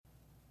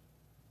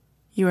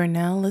You are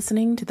now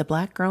listening to the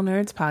Black Girl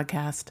Nerds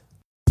podcast.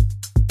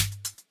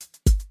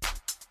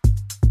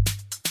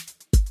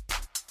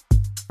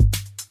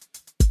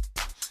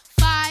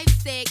 5,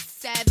 6,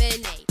 7,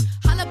 8.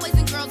 Holla boys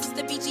and girls, it's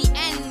the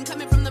BGN.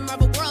 Coming from the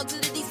Marvel world to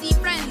the DC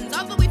friends.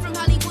 All the way from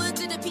Hollywood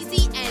to the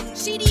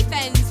PCN. She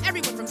defends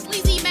everyone from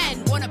sleazy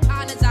men. Won't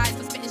apologize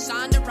for spitting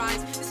Shonda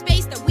rhymes. The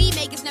space that we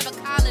make is never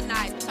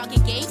colonized.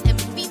 Talking games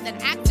and movies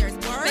and actors.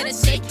 Better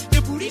shake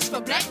your booties for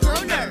Black Girl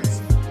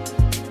Nerds.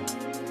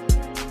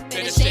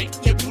 Better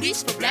shake your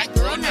booties for Black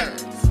Girl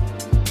Nerds.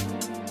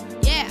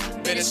 Yeah,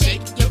 better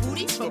shake your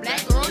booties for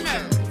Black Girl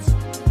Nerds.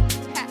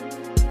 Ha.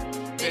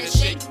 Better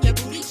shake your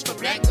booties for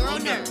Black Girl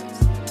Nerds.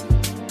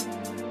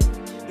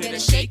 Better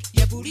shake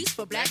your booties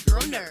for Black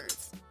Girl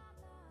Nerds.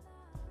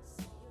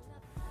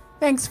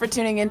 Thanks for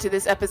tuning into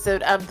this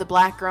episode of the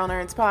Black Girl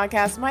Nerds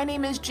podcast. My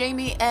name is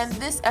Jamie, and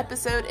this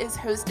episode is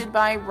hosted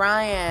by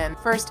Ryan.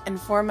 First and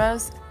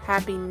foremost,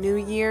 Happy New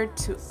Year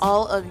to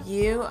all of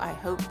you. I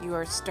hope you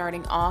are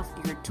starting off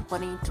your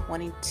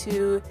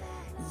 2022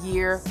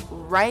 year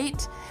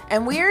right.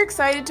 And we are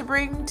excited to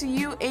bring to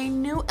you a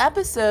new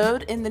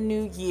episode in the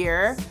new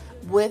year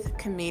with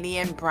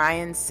comedian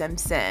Brian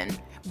Simpson.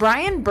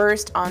 Brian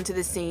burst onto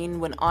the scene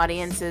when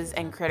audiences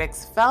and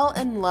critics fell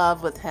in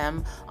love with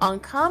him on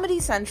Comedy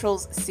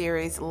Central's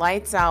series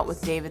Lights Out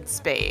with David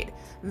Spade.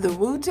 The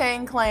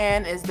Wu-Tang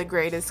Clan is the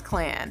greatest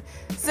clan.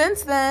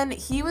 Since then,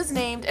 he was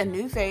named a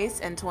new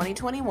face in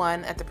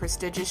 2021 at the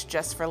prestigious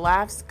Just for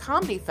Laughs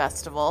Comedy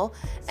Festival,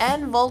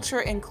 and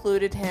Vulture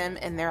included him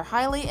in their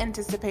highly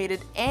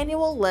anticipated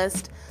annual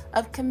list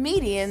of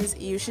comedians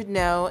you should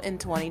know in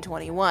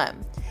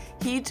 2021.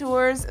 He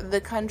tours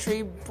the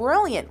country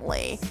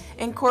brilliantly,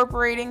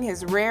 incorporating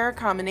his rare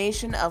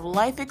combination of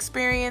life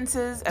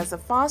experiences as a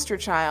foster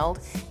child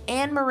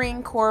and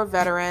Marine Corps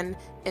veteran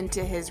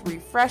into his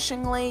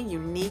refreshingly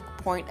unique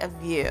point of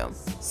view.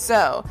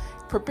 So,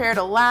 prepare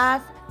to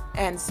laugh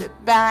and sit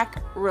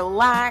back,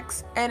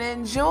 relax, and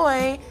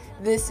enjoy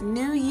this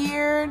new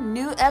year,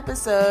 new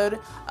episode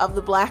of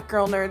the Black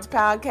Girl Nerds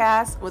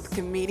podcast with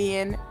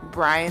comedian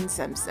Brian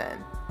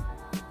Simpson.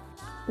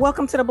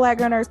 Welcome to the Black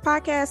Girl Nerds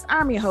podcast.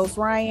 I'm your host,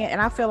 Ryan,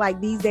 and I feel like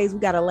these days we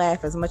got to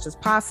laugh as much as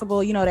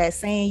possible. You know that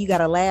saying, you got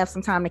to laugh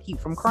sometime to keep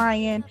from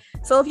crying.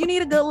 So if you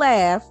need a good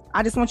laugh,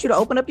 I just want you to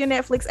open up your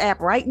Netflix app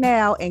right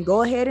now and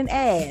go ahead and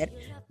add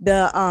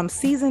the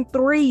season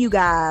 3, you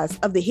guys,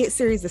 of the hit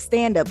series of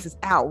stand-ups is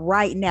out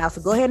right now.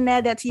 So go ahead and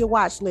add that to your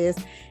watch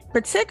list,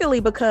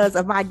 particularly because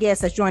of my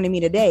guest that's joining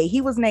me today.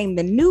 He was named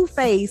the new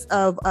face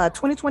of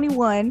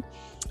 2021,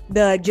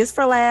 the Just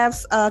for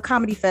Laughs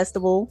Comedy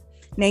Festival.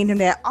 Named him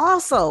that.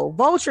 Also,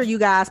 Vulture, you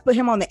guys, put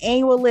him on the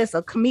annual list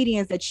of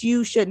comedians that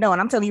you should know. And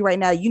I'm telling you right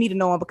now, you need to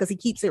know him because he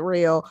keeps it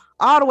real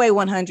all the way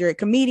 100.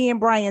 Comedian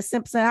Brian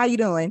Simpson, how you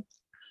doing?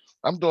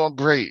 I'm doing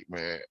great,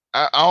 man.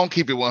 I don't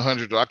keep it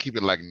 100 though. I keep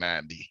it like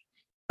 90.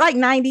 Like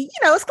 90? You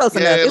know, it's close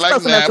enough. It's like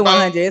close enough to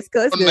 100. It's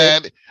good.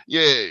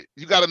 Yeah,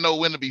 you got to know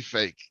when to be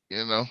fake,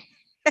 you know?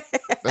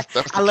 That's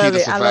the I love key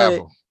to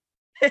survival.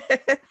 I love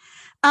it.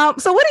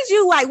 So what did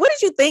you like? What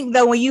did you think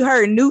though when you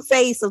heard new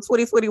face of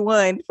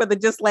 2021 for the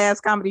Just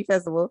Laughs Comedy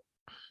Festival?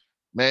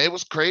 Man, it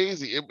was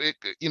crazy. It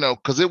you know,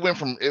 because it went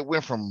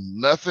from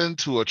nothing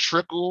to a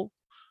trickle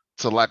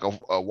to like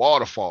a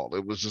waterfall.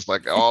 It was just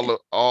like all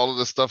of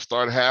the stuff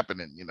started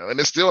happening, you know, and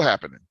it's still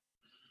happening.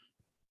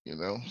 You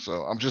know,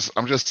 so I'm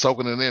just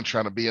soaking it in,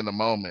 trying to be in the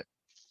moment.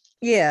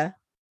 Yeah.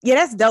 Yeah,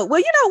 that's dope.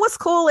 Well, you know what's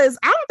cool is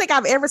I don't think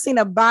I've ever seen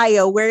a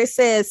bio where it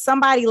says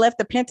somebody left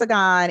the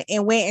Pentagon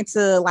and went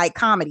into like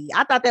comedy.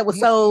 I thought that was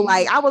so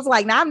like, I was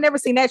like, now I've never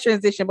seen that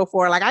transition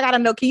before. Like, I gotta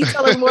know. Can you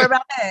tell us more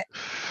about that?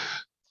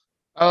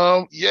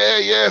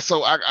 Yeah.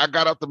 So I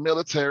got out the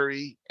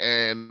military,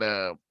 and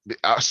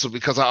so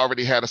because I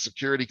already had a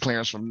security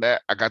clearance from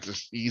that, I got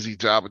this easy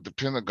job at the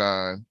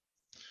Pentagon,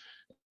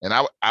 and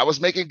I was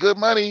making good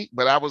money,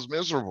 but I was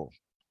miserable.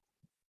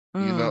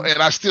 You know,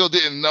 and I still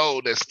didn't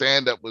know that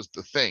stand-up was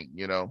the thing,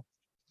 you know.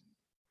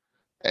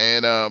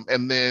 And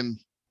then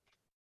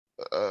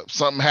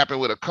something happened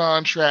with a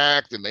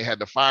contract, and they had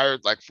to fire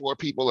like 4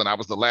 people, and I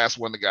was the last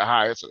one that got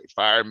hired, so they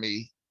fired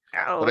me.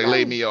 So they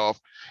laid me off,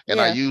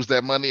 and I used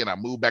that money, and I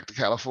moved back to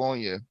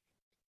California.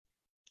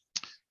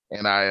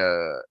 And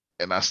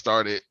I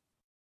started.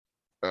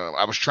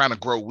 I was trying to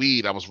grow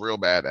weed. I was real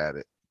bad at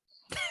it.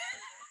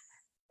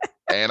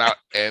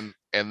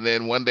 And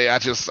then one day I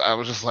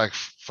was just like,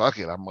 fuck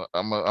it,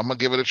 I'm gonna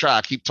give it a try.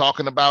 I keep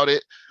talking about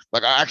it.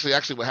 Like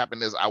actually what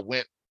happened is I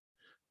went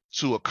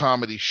to a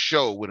comedy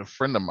show with a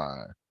friend of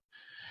mine,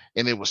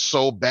 and it was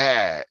so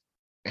bad.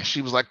 And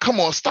she was like, come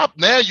on, stop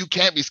now. You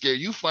can't be scared.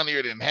 You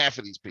funnier than half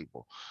of these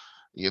people,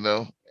 you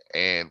know?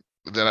 And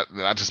then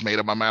I just made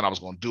up my mind I was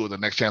gonna do it the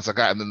next chance I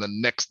got. And then the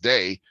next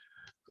day,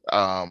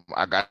 I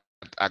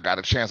got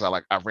a chance.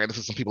 I ran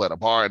into some people at a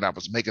bar, and I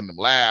was making them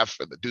laugh,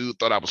 and the dude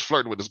thought I was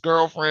flirting with his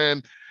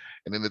girlfriend.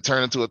 And then it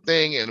turned into a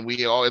thing, and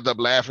we all ended up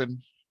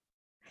laughing.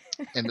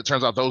 And it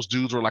turns out those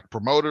dudes were like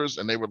promoters,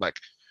 and they were like,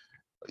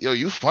 yo,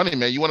 you funny,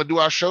 man. You want to do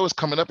our show? It's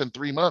coming up in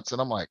 3 months.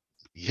 And I'm like,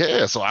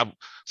 yeah. So I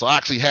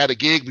actually had a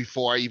gig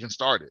before I even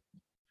started.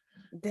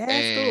 That's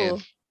And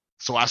cool.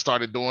 so I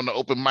started doing the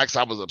open mics.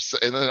 I was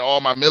upset, and then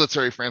all my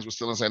military friends were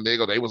still in San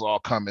Diego. They was all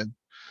coming.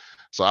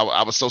 So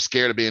I was so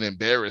scared of being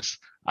embarrassed.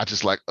 I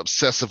just like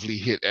obsessively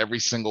hit every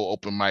single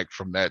open mic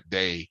from that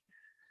day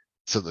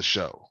to the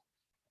show.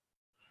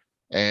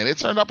 And it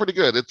turned out pretty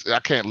good. I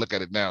can't look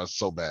at it now. It's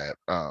so bad.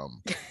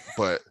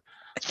 But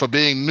for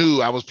being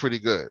new, I was pretty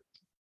good,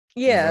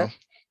 you know? Yeah.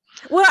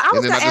 Well, I And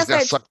was then I gonna just ask got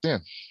that. sucked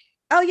in.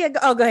 Oh yeah.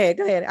 Oh, go ahead.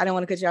 Go ahead. I don't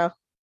want to cut you off.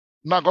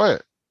 No, go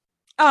ahead.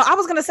 Oh, I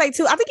was gonna say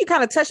too. I think you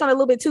kind of touched on it a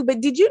little bit too.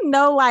 But did you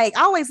know? Like,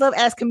 I always love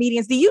ask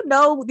comedians. Do you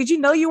know? Did you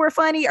know you were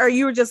funny, or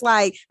you were just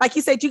like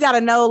you said, you got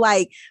to know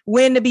like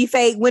when to be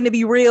fake, when to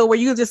be real? Where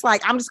you just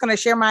like, I'm just gonna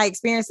share my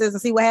experiences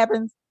and see what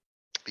happens.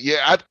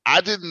 Yeah,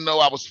 I didn't know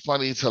I was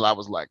funny until I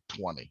was like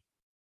 20.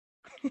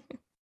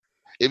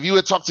 If you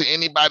had talked to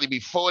anybody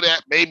before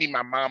that, maybe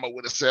my mama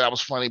would have said I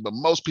was funny, but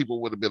most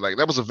people would have been like,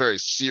 that was a very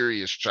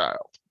serious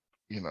child,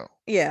 you know?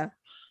 Yeah.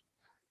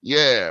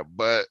 Yeah,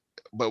 but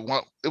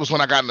it was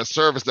when I got in the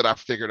service that I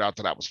figured out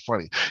that I was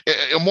funny.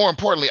 And more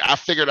importantly, I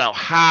figured out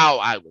how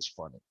I was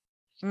funny.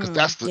 Because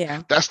that's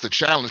the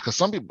challenge. Because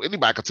some people,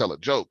 anybody could tell a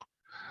joke,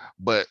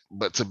 but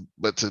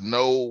to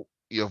know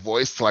your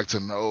voice, to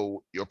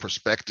know your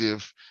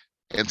perspective,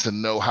 and to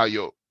know how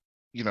the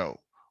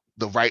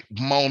right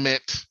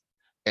moment,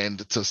 and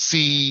to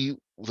see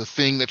the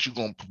thing that you're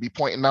gonna be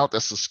pointing out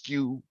that's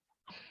askew.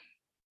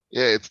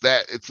 Yeah, it's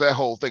that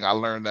whole thing. I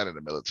learned that in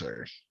the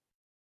military.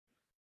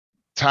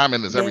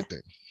 Timing is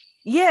everything.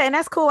 Yeah, and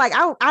that's cool. Like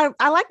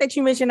I like that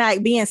you mentioned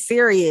like being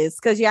serious,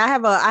 because I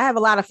have a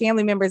lot of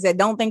family members that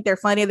don't think they're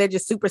funny. They're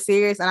just super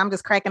serious, and I'm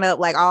just cracking up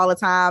like all the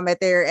time at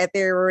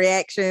their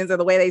reactions or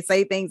the way they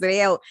say things. They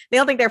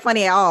don't think they're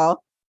funny at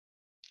all.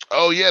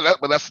 Oh yeah,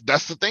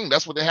 that's the thing.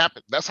 That's what it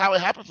happened. That's how it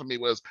happened for me.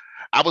 Was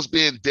I was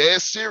being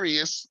dead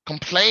serious,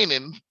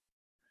 complaining,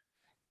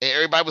 and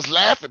everybody was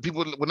laughing.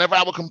 People, whenever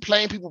I would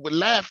complain, people would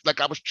laugh like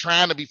I was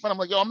trying to be funny. I'm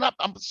like, yo, I'm not.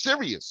 I'm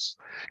serious.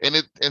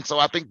 And so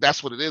I think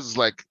that's what it is. Is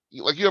like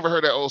you ever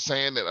heard that old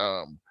saying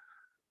that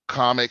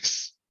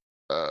comics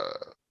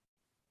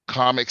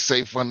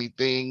say funny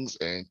things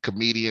and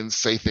comedians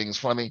say things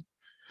funny.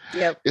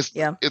 Yep.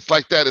 It's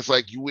like that. It's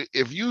like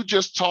if you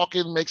just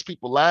talking makes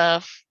people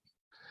laugh,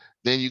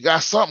 then you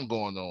got something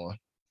going on.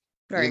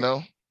 Right. You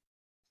know?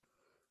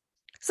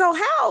 So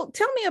how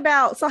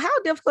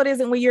difficult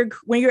is it when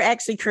you're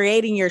actually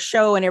creating your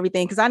show and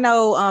everything? Because I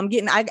know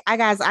I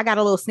got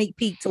a little sneak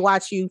peek to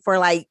watch you for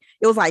like,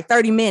 it was like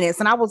 30 minutes.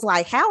 And I was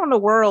like, how in the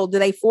world do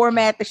they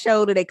format the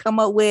show? Do they come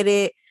up with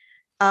it?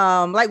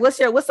 Like what's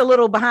the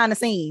little behind the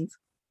scenes?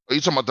 Are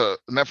you talking about the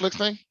Netflix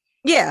thing?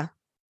 Yeah.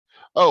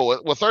 Oh,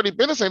 well, 30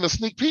 minutes ain't a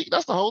sneak peek.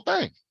 That's the whole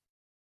thing.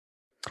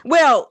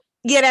 Well,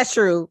 yeah, that's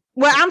true.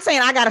 Well, I'm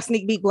saying I got a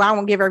sneak peek, but I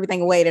won't give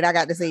everything away that I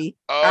got to see.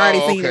 Oh, I already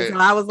seen it, so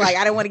I was like,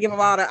 I don't want to give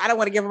them all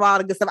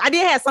the good stuff. I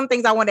did have some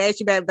things I wanted to ask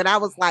you about, but I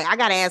was like, I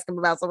gotta ask him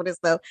about some of this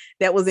stuff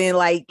that was in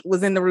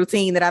the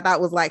routine that I thought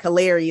was like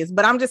hilarious.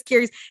 But I'm just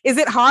curious, is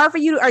it hard for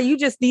you?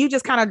 Do you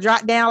just kind of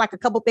jot down like a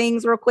couple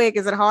things real quick?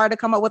 Is it hard to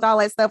come up with all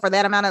that stuff for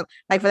that amount of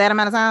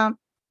time?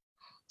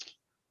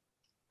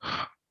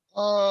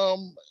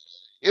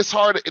 It's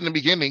hard in the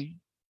beginning,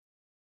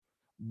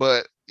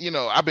 but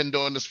I've been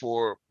doing this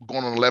for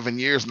going on 11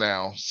 years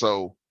now.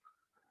 So,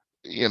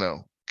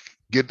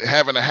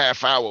 having a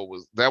half hour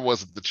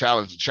wasn't the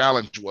challenge. The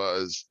challenge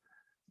was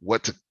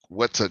what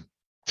to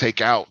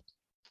take out,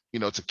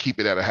 to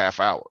keep it at a half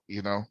hour,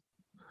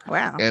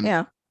 Wow. And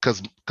yeah.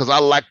 Cause I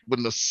like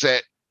when the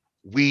set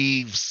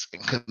weaves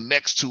and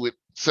connects to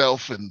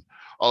itself and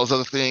all those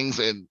other things,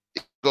 and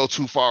go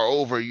too far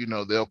over,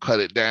 they'll cut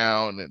it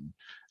down and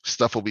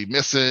stuff will be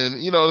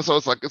missing,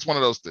 so it's one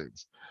of those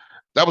things.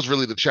 That was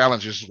really the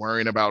challenge, just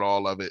worrying about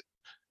all of it,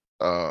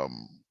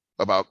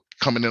 about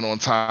coming in on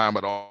time,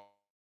 but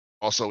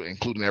also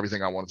including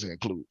everything I wanted to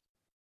include.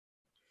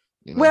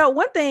 Well,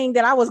 one thing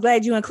that I was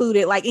glad you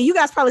included, and you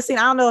guys probably seen,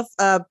 I don't know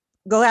if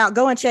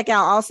go and check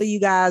out also, you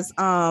guys,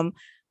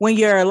 when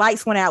your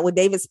lights went out with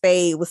David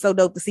Spade, was so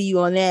dope to see you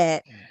on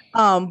that.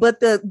 But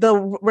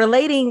the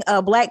relating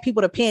Black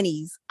people to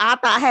pennies,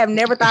 I have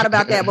never thought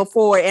about that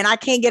before, and I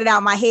can't get it out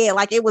of my head.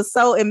 Like it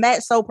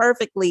matched so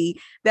perfectly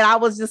that I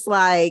was just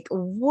like,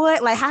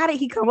 what? Like, how did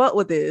he come up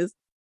with this?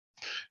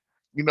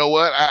 You know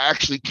what? I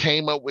actually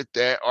came up with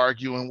that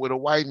arguing with a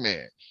white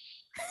man.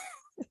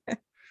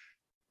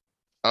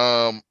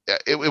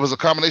 It was a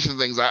combination of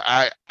things.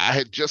 I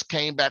had just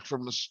came back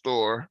from the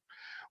store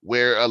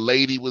where a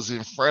lady was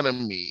in front of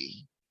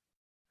me,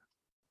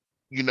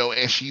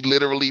 and she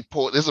literally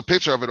poured, there's a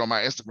picture of it on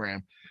my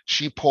Instagram.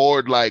 She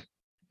poured like,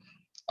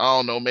 I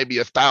don't know, maybe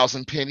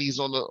 1,000 pennies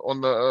on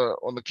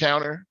the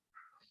counter.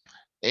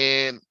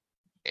 And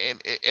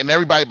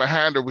everybody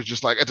behind her was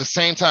just like, at the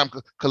same time,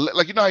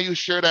 like, how you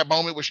share that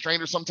moment with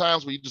strangers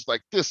sometimes where you just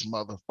like, this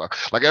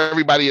motherfucker, like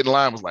everybody in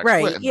line was like,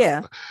 right,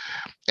 yeah.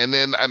 And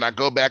then, I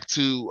go back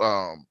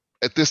to,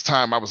 at this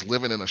time I was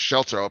living in a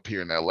shelter up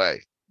here in LA.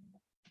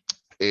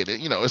 And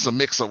it's a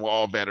mix of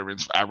all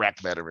veterans, Iraq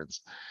veterans.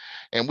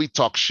 And we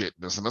talk shit.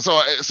 So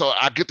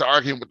I get to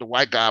arguing with the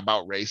white guy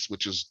about race,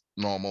 which is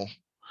normal.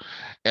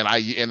 And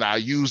I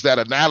used that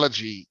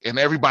analogy, and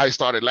everybody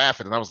started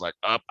laughing, and I was like,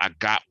 "Up, I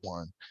got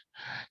one,"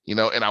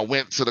 And I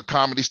went to the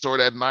Comedy Store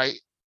that night,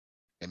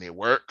 and it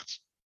worked,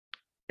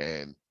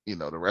 and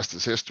the rest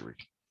is history.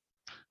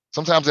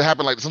 Sometimes it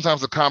happened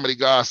sometimes the comedy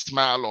gods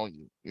smile on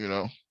you.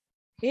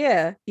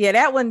 Yeah,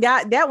 that one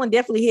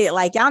definitely hit.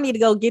 Like, y'all need to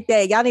go get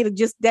that. Y'all need to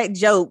just that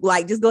joke.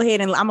 Like, just go ahead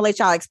and I'm gonna let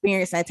y'all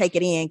experience and take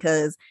it in,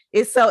 because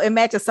it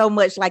matches so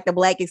much like the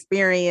Black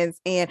experience,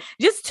 and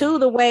just to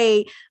the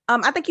way.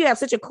 I think you have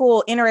such a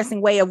cool,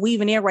 interesting way of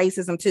weaving in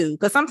racism too.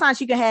 Because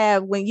sometimes you can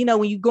have when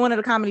you go into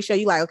the comedy show,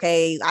 you like,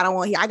 okay,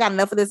 I got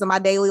enough of this in my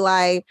daily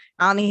life.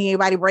 I don't need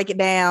anybody break it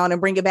down and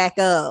bring it back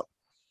up.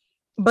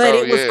 But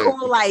it was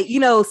cool, like,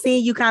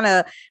 seeing you kind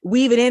of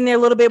weave it in there a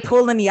little bit,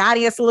 pulling the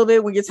audience a little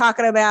bit when you're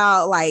talking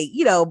about, like,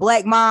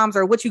 Black moms,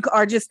 or what you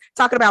are just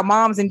talking about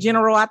moms in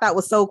general. I thought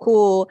was so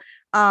cool.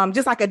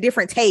 Just like a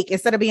different take,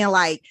 instead of being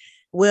like,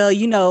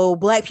 well,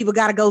 Black people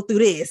got to go through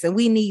this and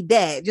we need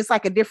that. Just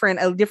like a different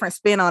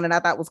spin on it. I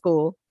thought was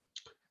cool.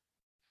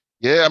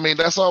 Yeah, I mean,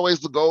 that's always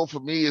the goal for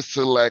me, is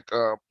to like,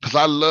 because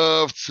I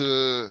love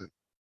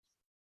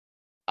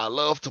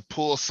to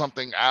pull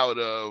something out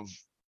of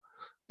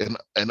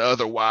an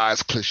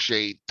otherwise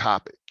cliched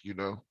topic,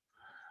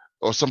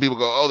 or some people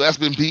go, "Oh, that's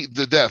been beaten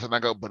to death," and I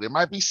go, "But it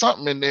might be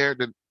something in there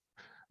that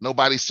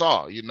nobody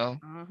saw,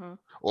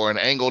 or an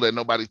angle that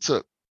nobody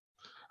took."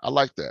 I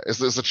like that.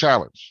 It's a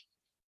challenge.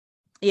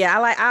 Yeah,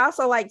 I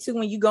also like too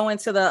when you go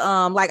into the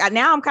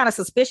now I'm kind of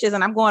suspicious,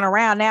 and I'm going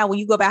around now when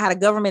you go about how the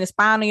government is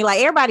spying on you.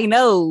 Like, everybody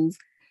knows,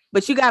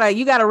 but you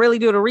gotta really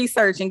do the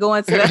research and go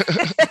into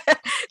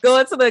the go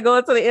into the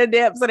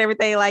in-depths and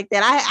everything like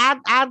that.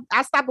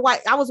 I stopped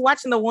watching. I was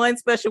watching the one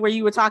special where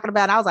you were talking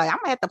about it. I was like, I'm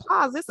gonna have to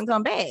pause this and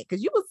come back,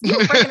 because you was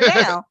breaking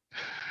it down.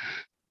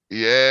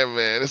 Yeah,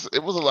 man,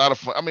 it was a lot of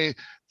fun. I mean,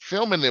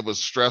 filming it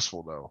was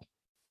stressful though.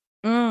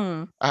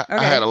 I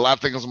had a lot of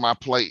things on my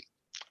plate.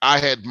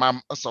 My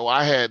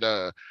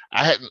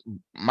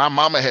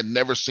mama had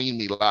never seen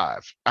me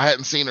live. I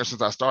hadn't seen her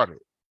since I started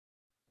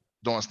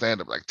doing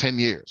stand-up. Like 10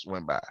 years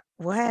went by.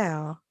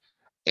 Wow.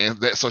 And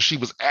so she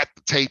was at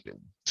the taping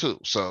too.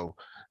 So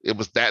it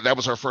was that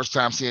was her first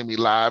time seeing me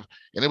live,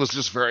 and it was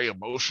just very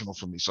emotional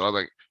for me. So I was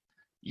like,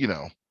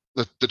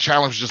 the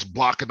challenge was just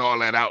blocking all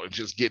that out and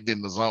just getting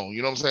in the zone.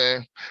 You know what I'm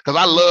saying? Because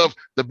I love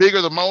the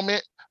bigger the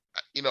moment.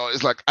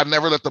 It's like I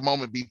never let the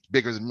moment be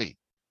bigger than me.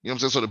 You know what I'm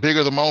saying? So the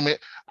bigger the moment,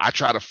 I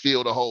try to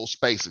feel the whole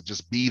space and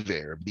just be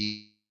there and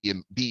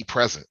be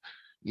present.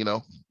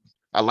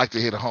 I like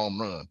to hit a home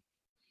run.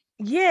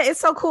 Yeah, it's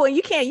so cool. And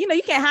you can't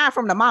hide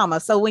from the mama.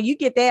 So when you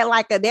get that,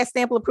 like that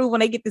stamp of approval, when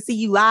they get to see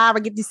you live,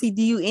 or get to see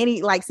you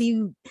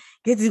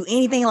get to do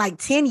anything like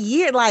 10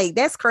 years, like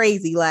that's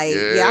crazy. Like,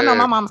 yeah, I know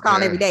my mom's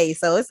calling every day.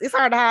 So it's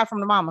hard to hide from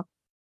the mama.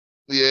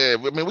 Yeah,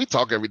 I mean, we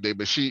talk every day,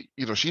 but she's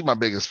my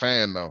biggest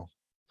fan though.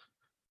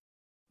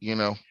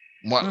 I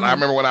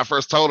remember when I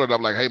first told her,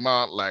 I'm like, "Hey,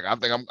 Mom, like, I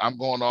think I'm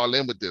going all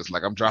in with this.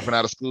 Like, I'm dropping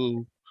out of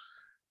school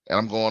and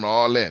I'm going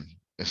all in."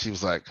 And she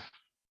was like,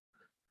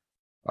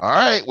 "All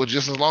right, well,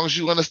 just as long as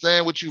you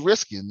understand what you're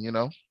risking,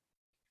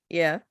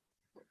 Yeah.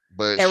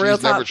 But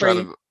she's never tried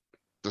to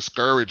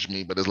discourage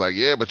me. But it's like,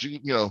 yeah, but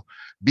don't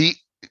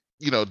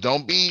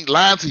be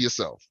lying to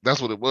yourself. That's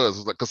what it was.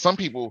 It's like, because some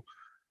people,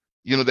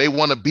 they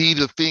want to be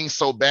the thing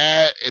so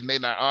bad, and they're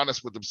not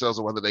honest with themselves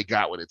on whether they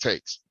got what it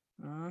takes.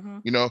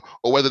 Or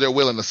whether they're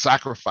willing to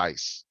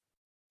sacrifice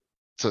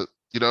to,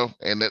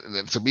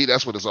 and to me,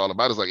 that's what it's all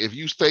about. It's like, if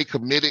you stay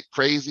committed,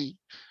 crazy,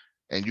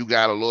 and you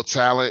got a little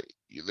talent,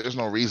 there's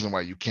no reason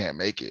why you can't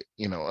make it,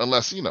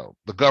 unless,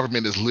 the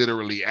government is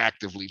literally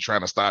actively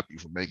trying to stop you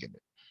from making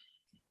it.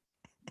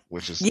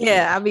 Which is,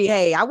 I mean,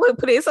 hey, I wouldn't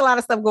put it. It's a lot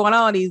of stuff going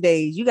on these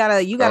days. You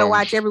gotta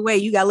watch every way.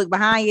 You gotta look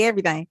behind you,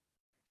 everything.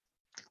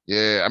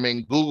 Yeah, I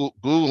mean, Google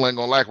ain't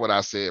gonna like what I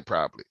said,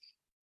 probably.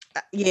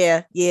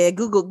 Yeah.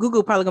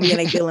 Google probably gonna be in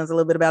their feelings a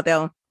little bit about that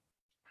one.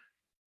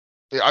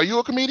 Are you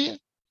a comedian?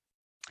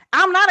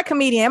 I'm not a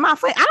comedian. Am I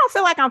funny? I don't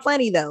feel like I'm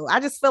funny though.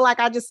 I just feel like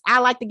I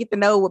like to get to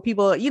know what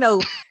people,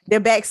 their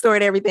backstory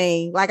and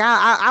everything. Like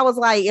I was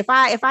like, if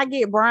I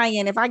get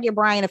Brian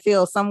to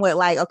feel somewhat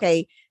like,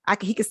 okay,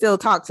 he can still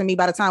talk to me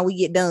by the time we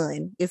get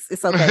done.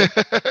 It's okay.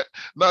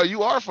 No,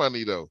 you are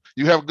funny though.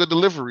 You have good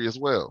delivery as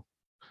well.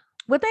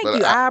 Well, thank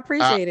you. I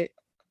appreciate it.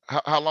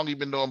 How long you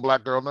been doing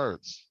Black Girl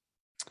Nerds?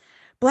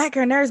 Black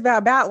Girl Nerds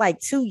about like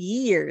 2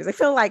 years. I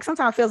feel like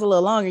sometimes it feels a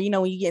little longer,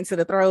 when you get into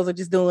the throes of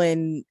just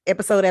doing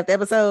episode after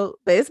episode.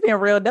 But it's been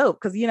real dope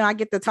because, I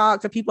get to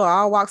talk to people of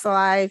all walks of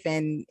life,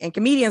 and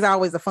comedians are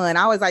always a fun.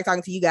 I always like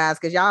talking to you guys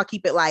because y'all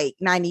keep it like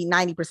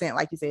 90%,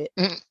 like you said.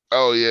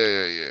 Oh,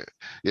 yeah.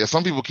 Yeah,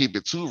 some people keep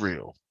it too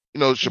real.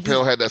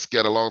 Chappelle had that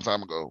skit a long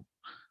time ago.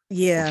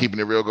 Yeah. When keeping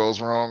it real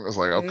goes wrong. It's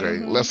like,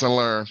 okay, lesson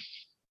learned.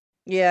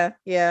 Yeah.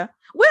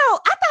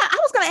 Well, I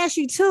gonna ask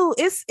you too.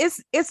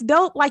 It's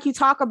dope. Like you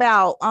talk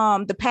about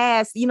the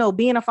past,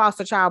 being a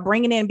foster child,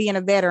 bringing in being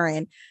a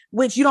veteran,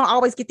 which you don't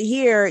always get to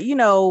hear.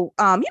 For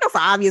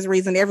obvious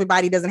reason,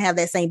 everybody doesn't have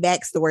that same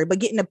backstory, but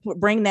getting to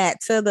bring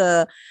that to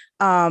the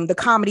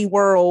comedy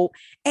world.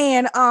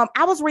 And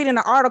I was reading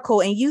an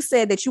article, and you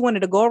said that you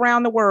wanted to go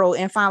around the world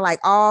and find like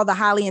all the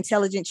highly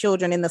intelligent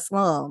children in the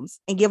slums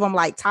and give them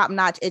like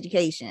top-notch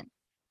education.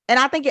 And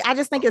I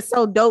just think it's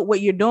so dope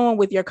what you're doing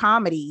with your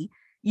comedy,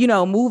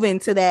 moving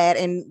to that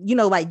and,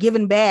 like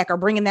giving back or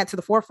bringing that to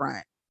the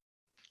forefront.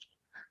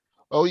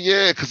 Oh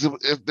yeah, because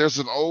if there's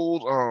an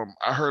old,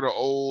 I heard an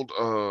old,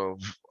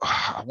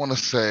 I want to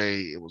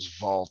say it was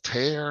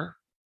Voltaire.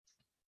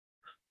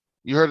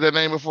 You heard that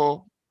name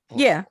before?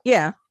 Yeah.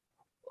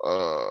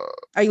 Are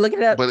you looking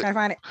it up? Trying to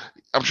find it?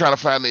 I'm trying to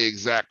find the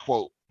exact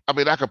quote. I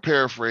mean, I could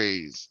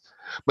paraphrase,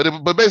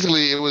 but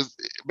basically it was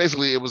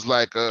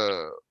like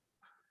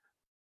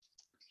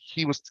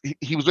he was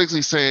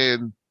basically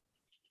saying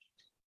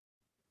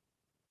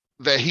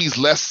that he's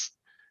less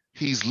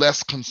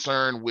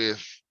concerned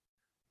with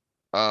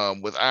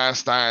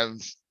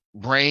Einstein's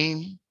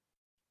brain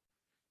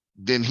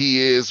than he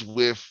is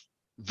with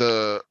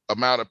the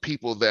amount of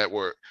people that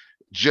were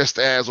just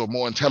as or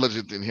more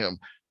intelligent than him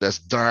that's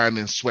dying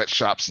in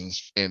sweatshops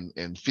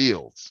and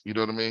fields. You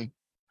know what I mean?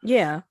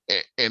 Yeah.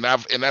 And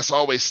that's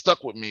always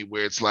stuck with me,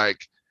 where it's like,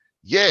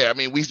 yeah, I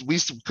mean, we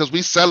because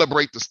we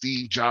celebrate the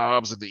Steve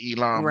Jobs and the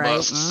Elon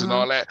Musks and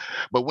all that,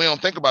 but we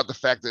don't think about the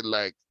fact that,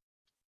 like,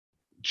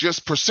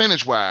 just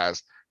percentage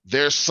wise,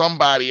 there's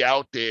somebody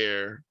out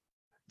there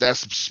that's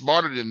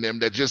smarter than them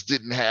that just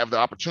didn't have the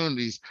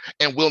opportunities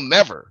and will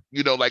never,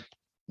 like,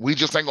 we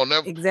just ain't gonna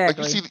never.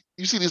 Exactly. Like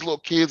you see these little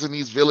kids in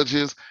these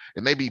villages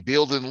and they be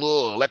building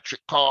little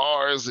electric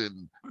cars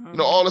and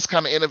all this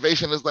kind of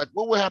innovation. Is like,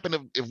 what would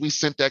happen if we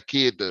sent that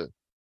kid to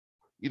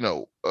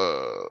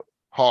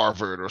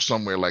Harvard or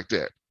somewhere like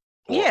that,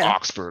 or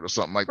Oxford or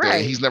something like that?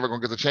 And he's never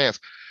gonna get the chance.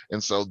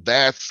 And so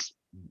that's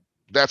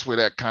where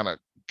that kind of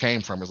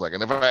came from. Is like,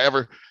 and if I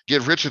ever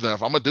get rich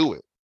enough, I'm gonna do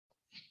it.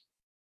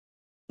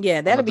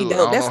 Yeah, that'd be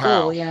dope. That's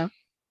cool. Yeah.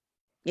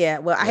 Yeah,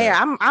 well,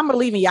 I'm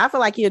believing you. I feel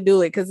like you'll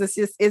do it because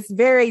it's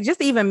very,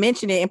 just to even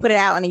mention it and put it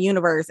out in the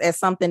universe as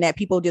something that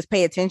people just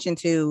pay attention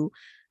to.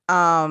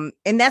 And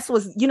that's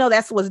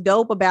what's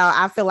dope about,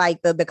 I feel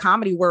like the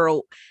comedy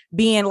world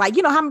being like,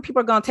 how many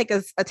people are going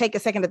to take a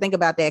second to think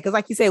about that? Because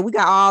like you said, we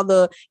got all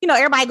the,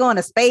 everybody going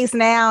to space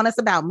now, and it's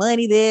about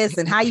money, this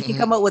and how you can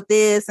come up with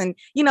this. And,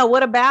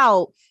 what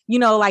about,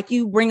 like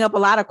you bring up a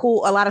lot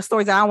of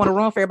stories that I don't want to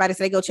ruin for everybody,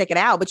 so they go check it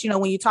out. But,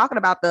 when you're talking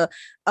about the,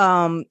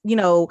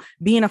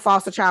 being a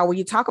foster child, where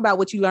you talk about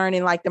what you learn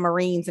in like the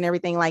Marines and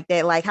everything like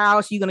that, like how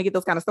else are you going to get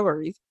those kind of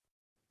stories?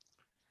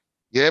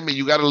 Yeah, I mean,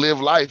 you got to live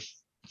life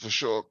for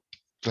sure.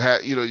 To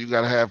have, you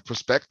got to have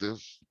perspective,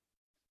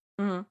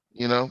 but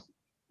yeah,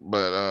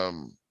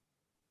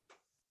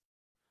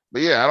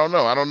 I don't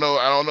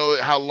know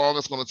how long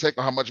it's going to take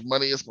or how much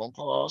money it's going to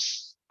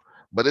cost,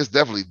 but it's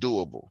definitely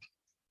doable.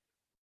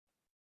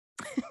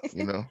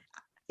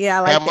 Yeah,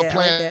 I like have that. A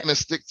plan and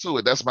stick to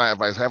it. That's my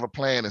advice. Have a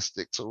plan and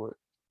stick to it.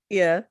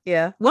 Yeah.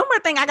 One more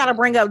thing I got to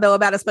bring up though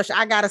about a special,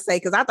 I got to say,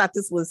 because I thought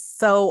this was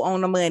so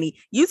on the money.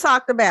 You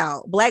talked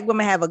about Black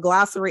women have a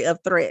glossary of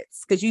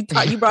threats, because you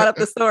brought up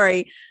the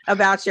story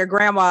about your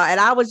grandma,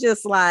 and I was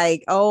just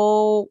like,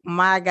 oh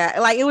my God,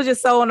 like it was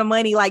just so on the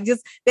money. Like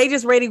they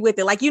just ready with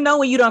it. Like,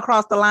 when you don't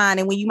cross the line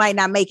and when you might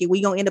not make it, we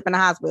gonna end up in the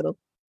hospital.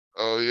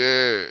 Oh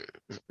yeah.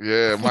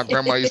 My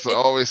grandma used to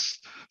always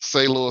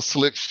say little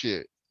slick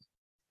shit.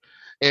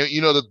 And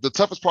the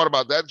toughest part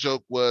about that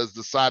joke was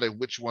deciding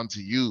which one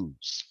to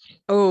use.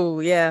 Oh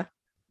yeah,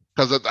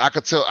 because I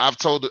could tell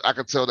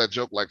that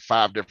joke like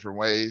 5 different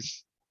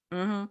ways.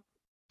 I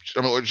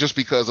mean, just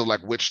because of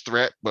like which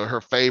threat, but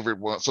her favorite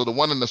one. So the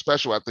one in the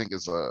special, I think,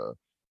 is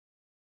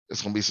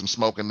it's gonna be some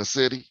smoke in the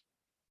city.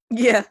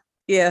 Yeah.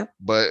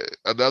 But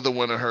another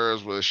one of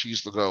hers was, she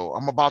used to go,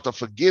 "I'm about to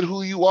forget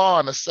who you are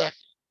in a second."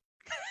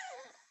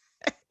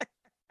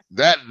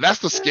 That's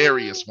the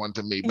scariest one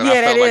to me. But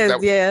I felt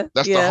like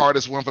that's the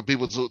hardest one for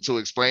people to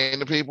explain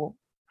to people.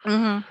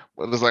 But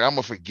it's like, I'm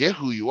gonna forget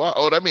who you are.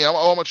 Oh, that means I'm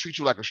gonna treat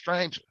you like a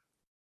stranger.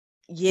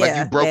 Yeah, like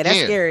you broke that's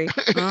in. scary.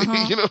 You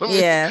know what I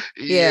mean?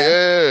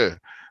 Yeah.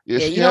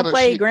 You don't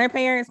play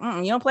grandparents.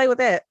 You don't play with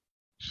that.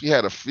 She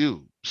had a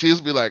few. She used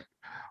to be like,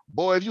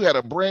 "Boy, if you had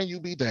a brain,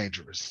 you'd be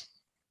dangerous."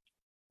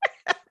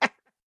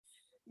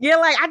 Yeah,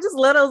 like I just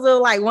love those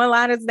little like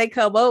one-liners they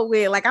come up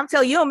with. Like I'm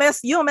telling you,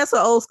 you don't mess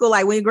with old school.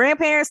 Like when your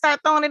grandparents start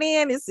throwing it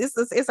in,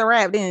 it's a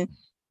wrap then.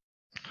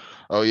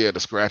 Oh yeah, the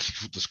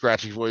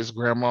scratchy voice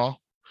grandma.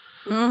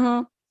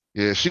 Yeah,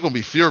 she gonna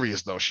be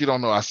furious though. She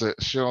don't know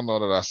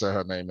that I said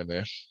her name in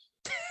there.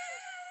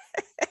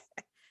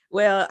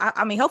 Well,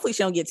 I mean, hopefully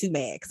she don't get too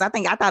mad, because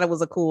I thought it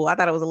was a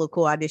little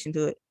cool addition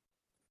to it.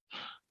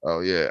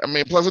 Oh yeah, I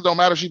mean, plus it don't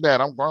matter if she bad.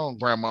 I'm grown,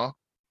 grandma.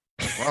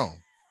 I'm grown.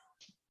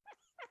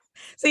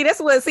 I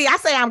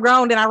say I'm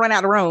grown, then I run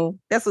out the room.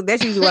 That's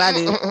usually what I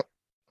do.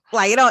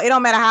 Like it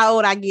don't matter how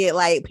old I get,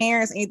 like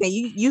parents, anything.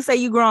 You say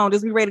you grown,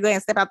 just be ready to go ahead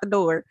and step out the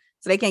door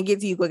so they can't get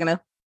to you quick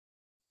enough.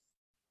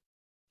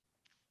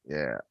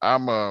 Yeah,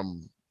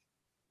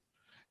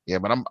 yeah,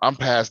 but I'm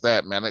past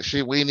that, man. Like,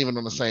 shit, we ain't even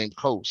on the same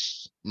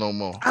coast no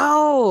more.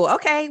 Oh,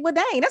 okay. Well,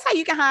 dang, that's how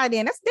you can hide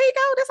in. There you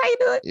go. That's how you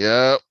do it.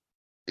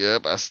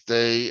 Yep. I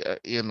stay,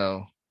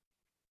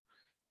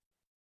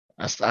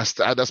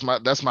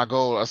 that's my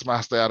goal. I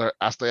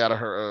stay out of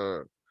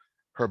her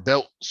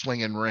belt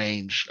swinging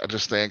range. I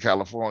just stay in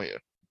California.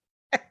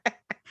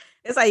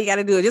 That's how you got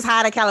to do it. Just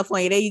hide in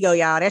California. There you go,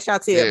 y'all. That's your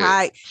tip. Yeah.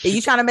 Hide. If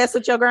you trying to mess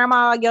with your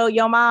grandma,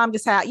 your mom,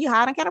 just hide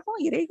in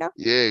California. There you go.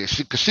 Yeah,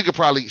 she could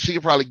probably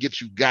get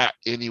you got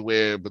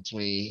anywhere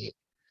between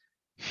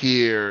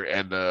here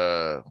and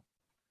the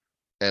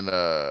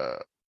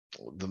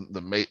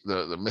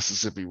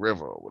Mississippi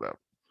River or whatever.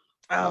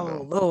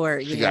 Oh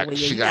Lord, she yeah. got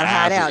You got gotta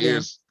hide eyes out and there.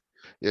 ears.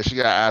 Yeah, she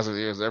got eyes and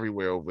ears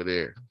everywhere over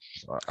there.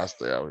 So I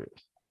stay out here.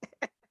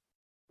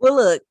 Well,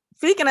 look.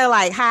 Speaking of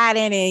like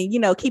hiding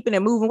and keeping it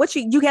moving, what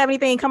you have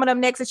anything coming up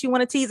next that you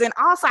want to tease? And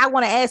also, I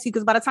want to ask you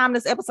because by the time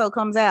this episode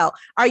comes out,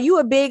 are you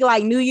a big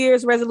like New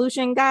Year's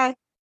resolution guy?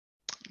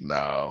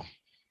 No,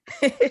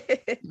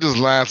 just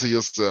lying to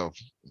yourself.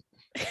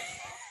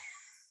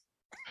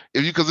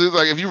 Because it's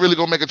like if you really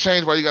gonna make a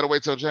change, why you gotta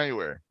wait till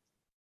January?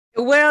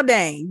 Well,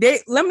 dang.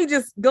 Let me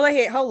just go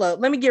ahead. Hold up.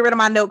 Let me get rid of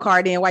my note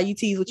card then while you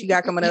tease what you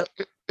got coming up.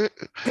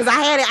 Because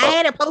I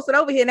had it posted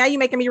over here. Now you're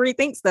making me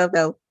rethink stuff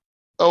though.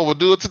 Oh, we'll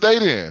do it today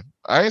then.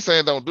 I ain't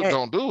saying don't do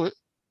it.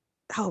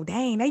 Oh,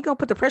 dang. Now you gonna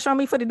put the pressure on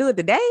me to do it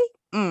today?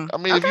 I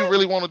mean, if you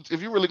really gonna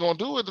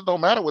do it, it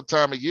don't matter what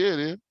time of year it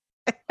is.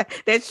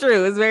 That's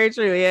true. It's very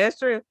true. Yeah, that's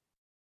true.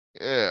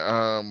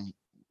 Yeah.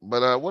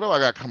 But what do I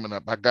got coming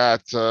up? I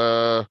got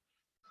a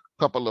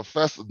couple of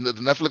the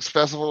Netflix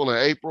festival in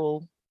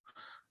April.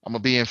 I'm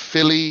gonna be in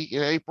Philly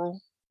in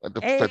April at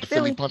the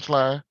Philly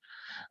Punchline.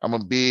 I'm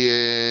gonna be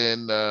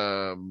in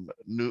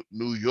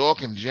New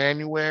York in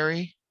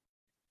January.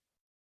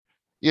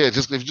 Yeah, if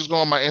you just go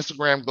on my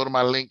Instagram, go to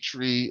my link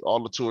tree,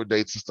 all the tour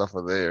dates and stuff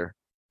are there.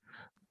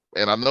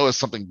 And I know it's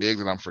something big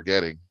that I'm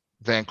forgetting.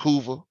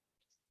 Vancouver.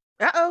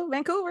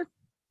 Vancouver.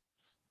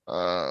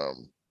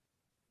 Pam,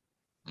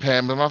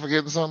 am I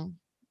forgetting something?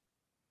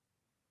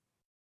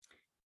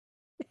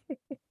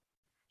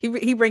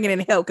 He bringing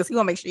in help because he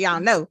want to make sure y'all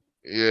know.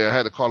 Yeah, I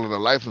had to call it a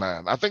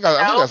lifeline. I think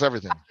that's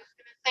everything. I was going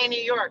to say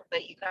New York,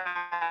 but you got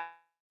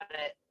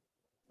it.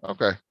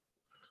 Okay.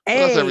 Hey,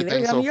 well, that's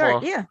everything so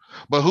far. Yeah.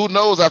 But who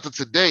knows? After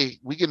today,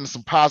 we getting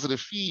some positive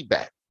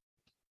feedback.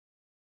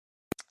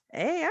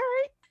 Hey, all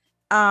right.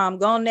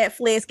 Go on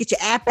Netflix, get your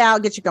app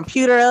out, get your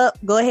computer up,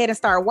 go ahead and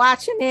start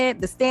watching it.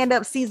 The Stand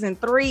Up Season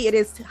 3, it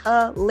is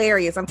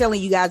hilarious. I'm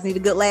telling you guys need a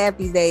good laugh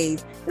these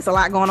days. There's a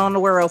lot going on in the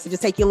world, so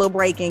just take your little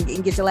break and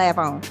get your laugh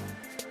on.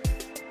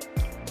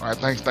 All right,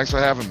 thanks for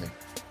having me.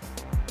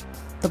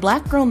 The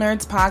Black Girl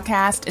Nerds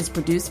podcast is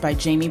produced by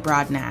Jamie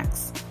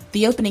Broadnax.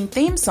 The opening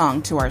theme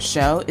song to our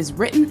show is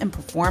written and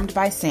performed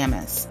by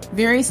Samus.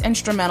 Various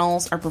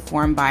instrumentals are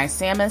performed by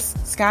Samus,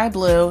 Sky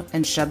Blue,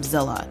 and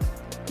Shubzilla.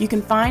 You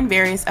can find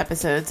various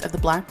episodes of the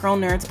Black Girl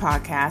Nerds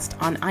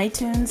podcast on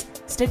iTunes,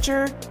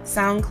 Stitcher,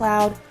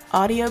 SoundCloud,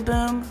 Audio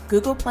Boom,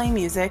 Google Play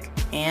Music,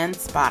 and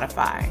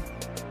Spotify.